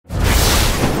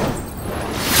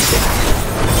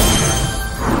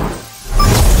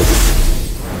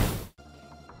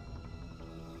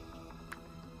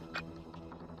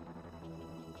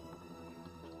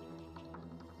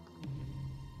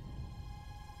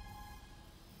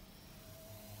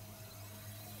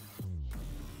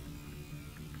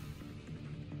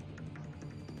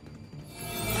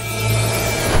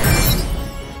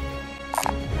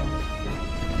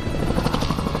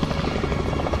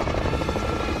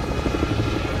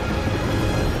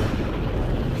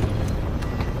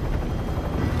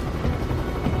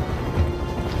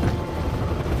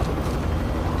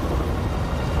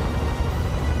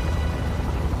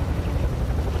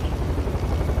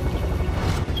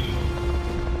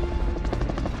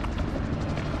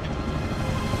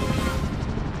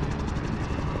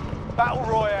Battle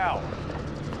Royale.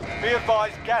 Be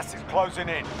advised, gas is closing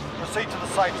in. Proceed to the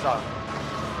safe zone.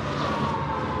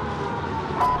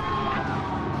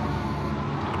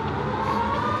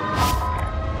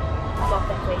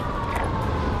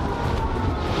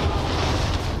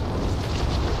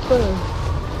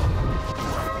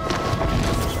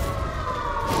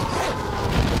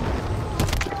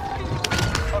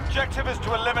 Objective is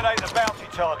to eliminate the bounty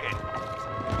target.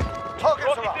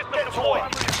 Targets are up. Get to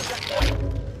work.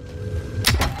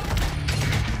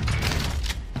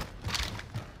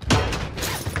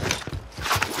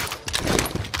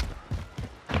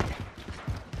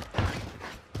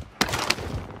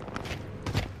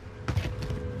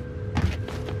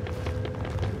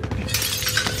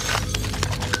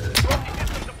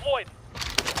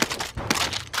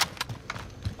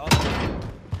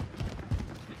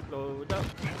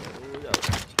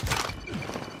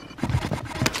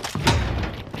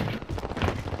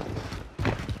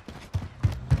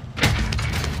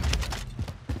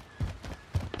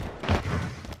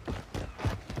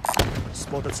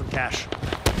 Spotted some cash.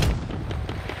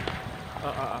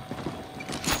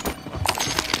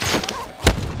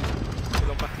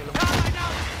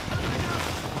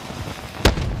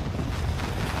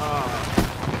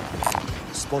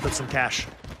 Spotted some cash.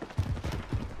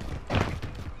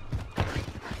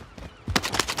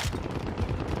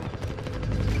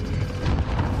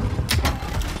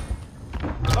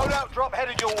 Loadout drop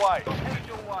headed your way.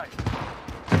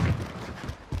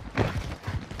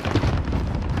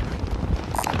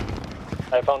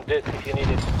 I found this if you need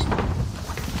it.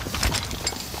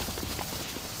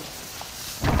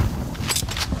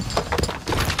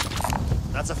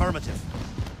 That's affirmative.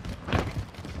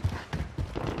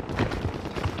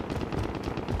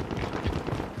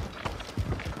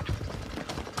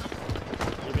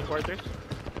 Living quarters.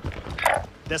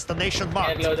 Destination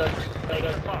marked.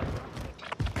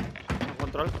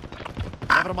 Control.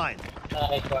 Never mind.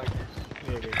 Okay.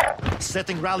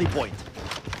 Setting rally point.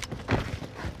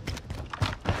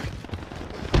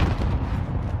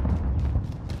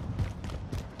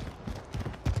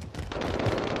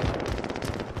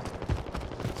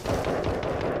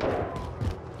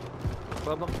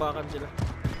 Babakbakan sila.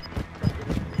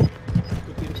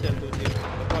 Two teams yan, two teams.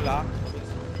 Wala.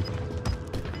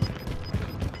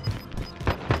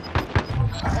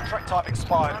 Contract type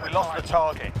expired. We lost the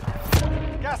target.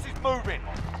 Gas is moving.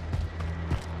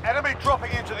 Enemy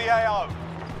dropping into the AO.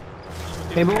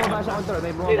 May bumaba sa control,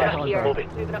 may bumaba sa control.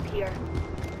 Moving up here.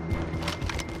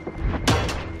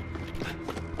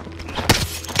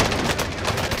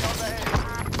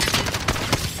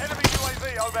 Enemy UAV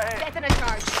overhead. Get in a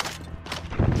charge.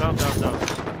 Down.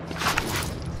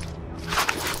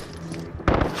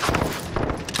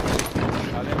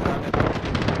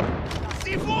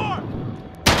 C4!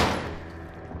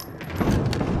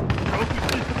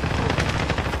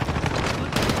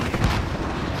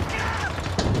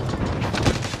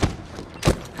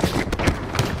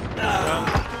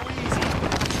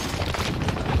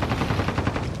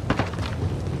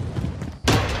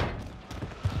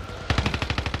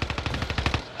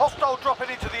 Hostile dropping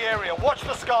into the area. Watch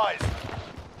the skies.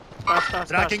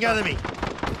 Tracking enemy.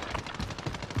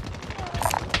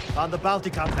 On the bounty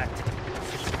contact.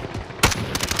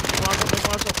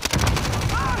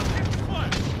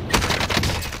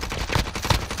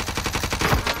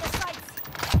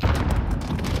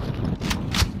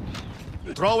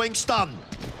 Throwing stun.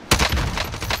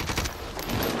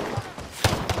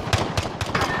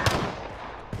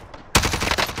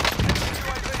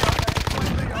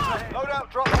 Loadout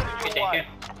drop headed your way.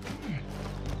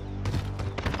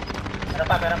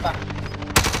 Meron pa.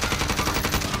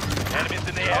 Enemies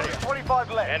in the area.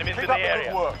 25 left. Enemies Keep in the up the area.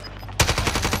 good work.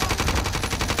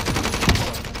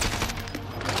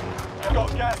 You've got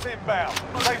gas inbound.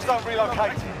 Safe zone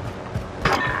relocated.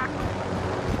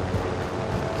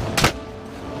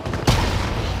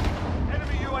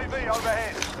 Enemy UAV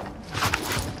overhead.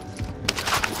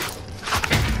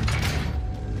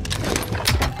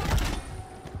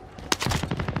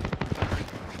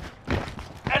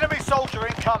 Enemy soldier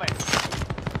incoming.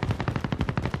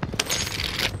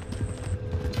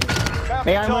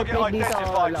 May armor Target plate dito,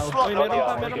 identified. Lau. Slot Meron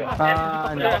pa.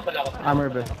 Armor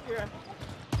ba?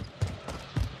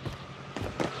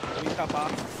 Wait ka pa.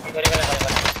 Ikaw.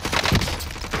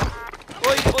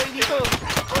 Oy, dito.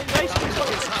 Oy, guys.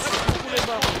 Kulay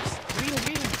ba ako?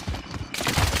 Green.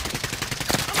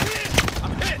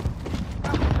 I'm hit.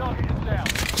 Target is down.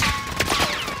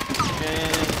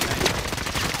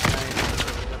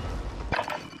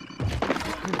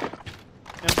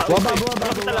 Buwaba.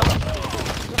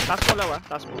 Taas mo lawa.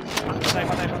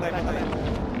 Patay.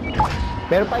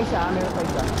 Meron pa isa.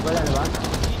 Wala na ba?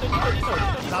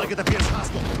 Target appears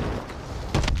hostile.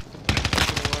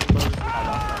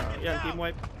 Yan, team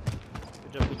wipe.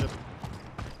 Good job, good job.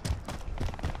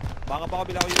 Baka pa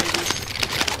kabila ko UAV.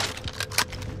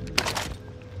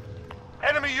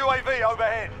 Enemy UAV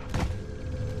overhead.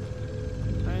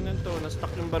 Ayun to, na-stuck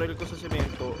yung baril ko sa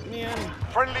semento. Ano yan?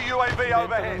 Friendly UAV Semento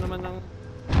overhead. lang naman ng...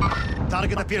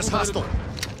 Target appears hostile.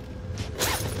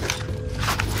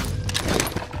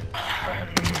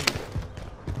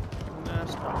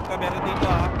 Na-stuck ka, meron dito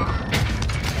ha.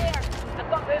 There. I've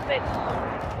got movement.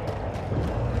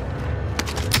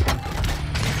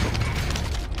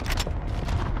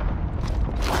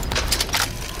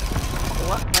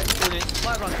 What? Kain yung kunin.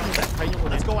 Kain yung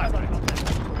kunin. Let's go after it.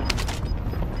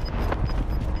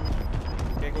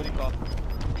 Okay, kunin ko.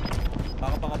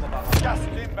 Baka pa ka. Gas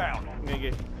is inbound.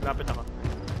 Okay, lapit ako.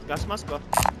 Gas mask ko.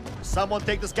 Someone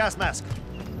take this gas mask.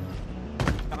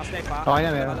 Naka-snipe ha? Okay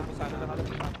na, meron.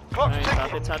 Clock's Nice,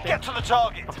 ticking. sa atin. Get to the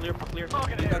target. Pa-clear, pa-clear.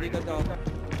 Dito.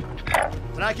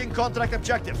 Tracking contract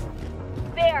objective.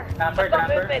 There. I've got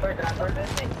movement.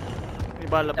 May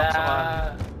bala pa sa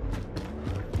kanan.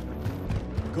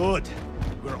 Good.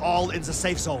 We're all in the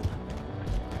safe zone.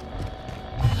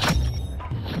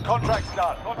 Contract's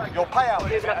done. Your payout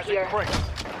Here's limit up has here. increased.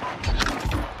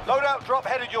 Loadout drop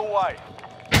headed your way.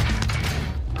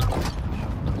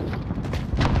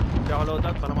 Hindi ako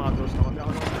loadout para maka-ghost ako. Hindi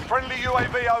ako loadout. Friendly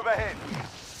UAV overhead.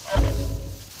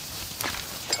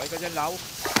 Okay ka dyan, Lau?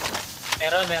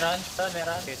 Meron.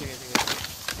 Sige.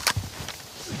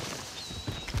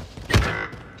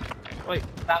 Oy,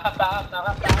 Nakap.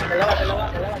 Dalawa.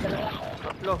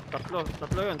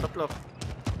 tatlo.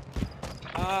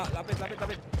 Ah, lapit.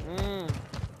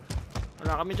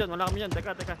 Wala kami dyan.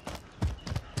 Teka.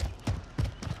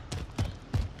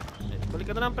 Balik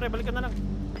ka na lang, pre. May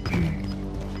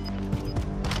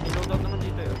loadout naman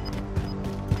dito eh.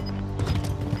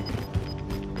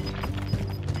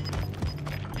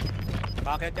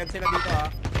 Bakit yan sila dito ha?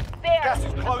 There. Gas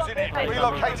is closing in.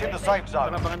 Relocating the safe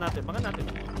zone. Bangan natin.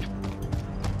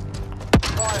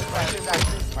 Fire station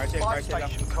active. Parcel Fire lang.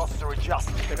 station costs are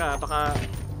adjusted. Teka, baka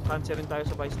cancelin tayo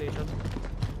sa buy station.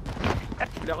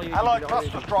 Bili ako Allied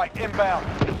cluster strike inbound.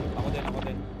 Ako din.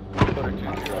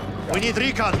 We need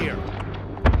recon here.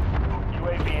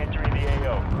 UAV entering the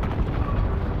AO.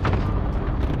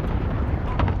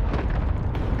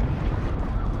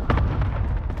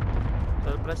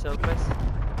 Cell press.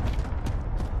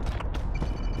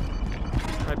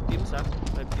 5 teams ha?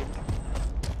 5 teams.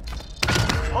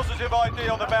 Positive ID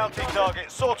on the bounty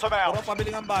target. Sort them out.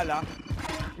 Pabiling ang bala.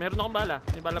 Meron akong bala.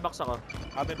 May bala box ako.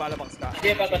 May bala box ka.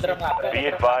 Hindi, papadrop nga.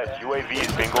 Be advised, UAV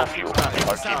is bingo fuel.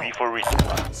 RTV for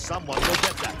resupply. Someone go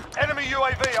get that. Enemy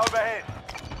UAV overhead.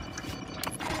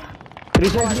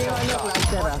 Research niyo yung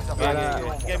cluster para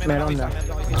meron na.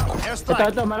 Airstrike.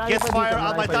 Ito, marami Get pa dito, fire on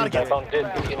marami my pa dito. target. Found dead.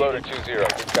 Loader 2-0.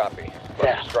 Good copy.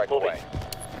 Cluster strike away.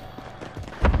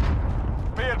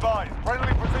 Be advised.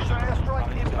 Friendly precision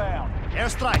airstrike inbound.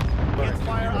 Airstrike. Get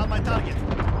fire on my target.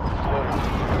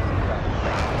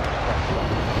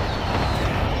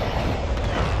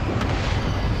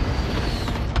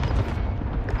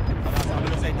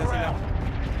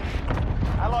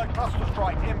 Allied cluster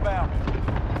strike inbound.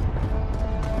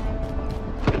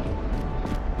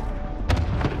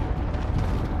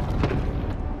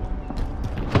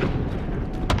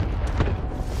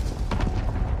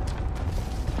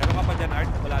 Meron ka pa dyan, Art?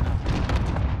 Wala na.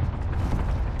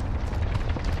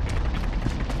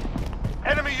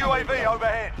 Enemy UAV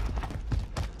overhead.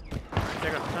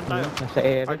 Teka, saan tayo? Nasa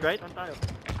air. Hard right? Saan tayo?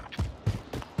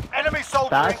 Enemy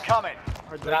soldier Taas. incoming.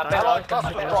 Hard right tayo? Allied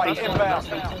cluster strike inbound.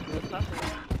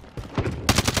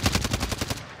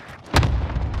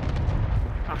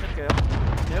 Akit kayo?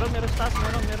 Meron stas,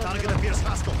 meron. Target appears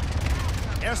hostile.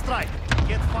 Airstrike.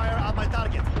 Get fire on my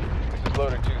target. This is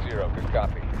Loader 2-0. Good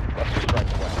copy. Cluster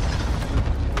strike away.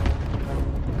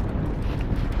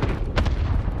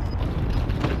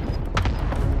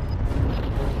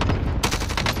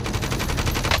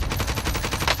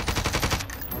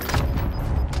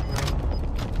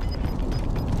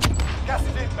 Gas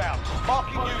is inbound.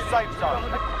 Marking new safe zone.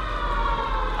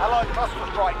 Allied cluster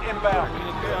strike inbound.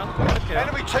 Pinig kayo ha? Akit kayo?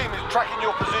 Enemy team is tracking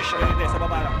your position. Hindi, sa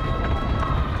baba lang.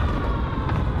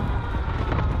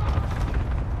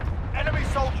 Enemy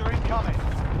soldier incoming.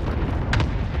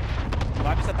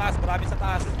 Marami sa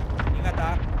taas. Ingat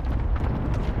ha.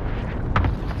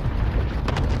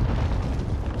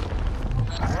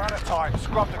 We're out of time.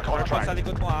 Scrub the Sa contract.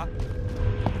 likod mo ha.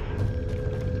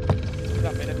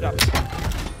 May nag-drop.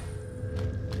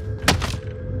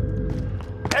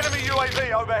 Enemy UAV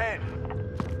overhead.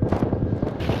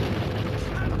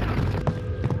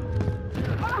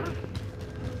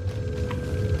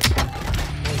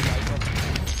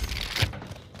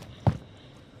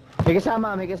 May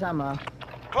kasama, may kasama.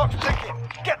 Clock's ticking.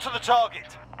 Get to the target.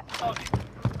 5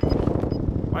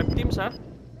 teams ha.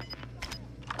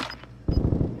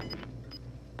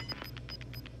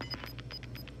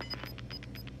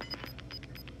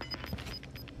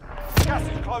 Gas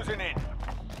is closing in.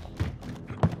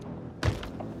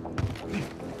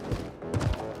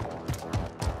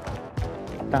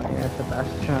 Tangina sa taas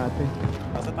siya natin.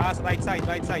 Nasa taas, right side,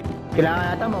 right side.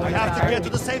 Kailangan natin mo. I have to get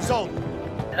to the safe zone.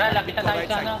 Tara, lapit na tayo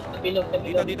sa ano. Bilog, sa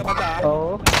bilog. Dito banda.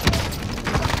 Oo.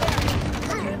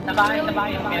 Sa bahay.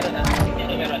 Meron na.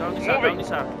 Dito meron. Down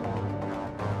isa.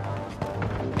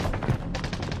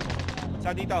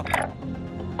 Sa dito.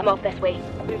 I'm off this way.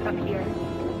 Move up here.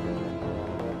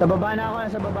 Sa baba na ako,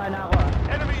 nasa baba na ako.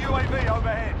 Enemy UAV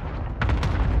overhead.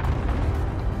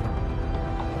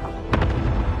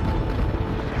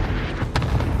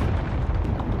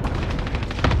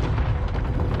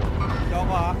 Dito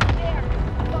ako ha. There.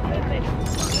 I've got movement.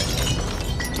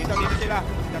 Dito sila.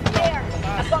 There.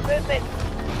 I've got movement.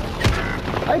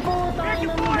 Ay puta, ay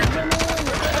naman ganun.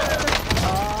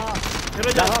 Pero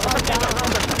dyan.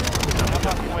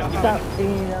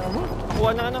 Tingin mo.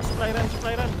 Kuha na ano, supply run.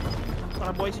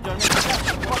 Para buhay si Jordan.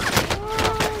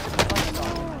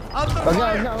 Wag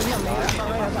na. Mayroon pa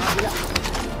kayo sa kabila.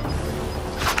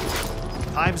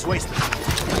 Time's wasted.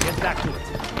 Get back to it.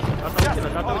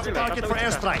 Tatawid sila. Target for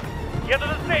airstrike. Get to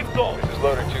the safe zone. This is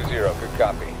loader 2-0. Good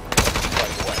copy.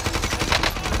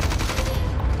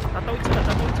 Tatawid sila.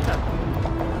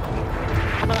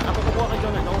 Ako kukuha kay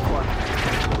Jordan. Ako kukuha.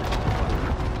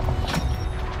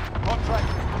 Contract.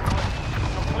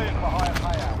 You're cleared for higher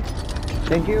payout.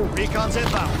 Thank you. Recon's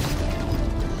inbound.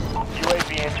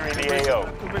 UAV entering the AO.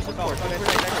 2 versus 4.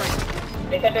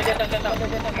 Dito.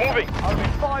 Moving. Only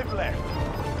 5 left.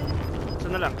 Isa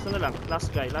na lang.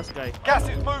 Last guy. Gas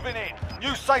is moving in.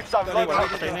 New safe zone Patay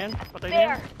located. na yan.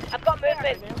 There. I've got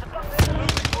movement.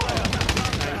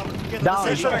 Get to the Down.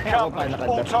 safe Mission zone. accomplished.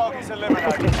 All targets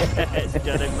eliminated. Si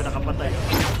Jordan pa nakapatay.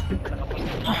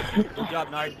 Good job,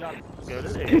 Nard. Good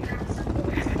eh.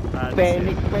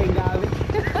 Panic pa yung gamit.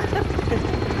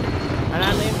 Ano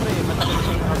yun pre, matagal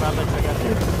siyang mababad sa gas.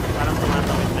 Parang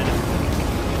tumatawid na rin.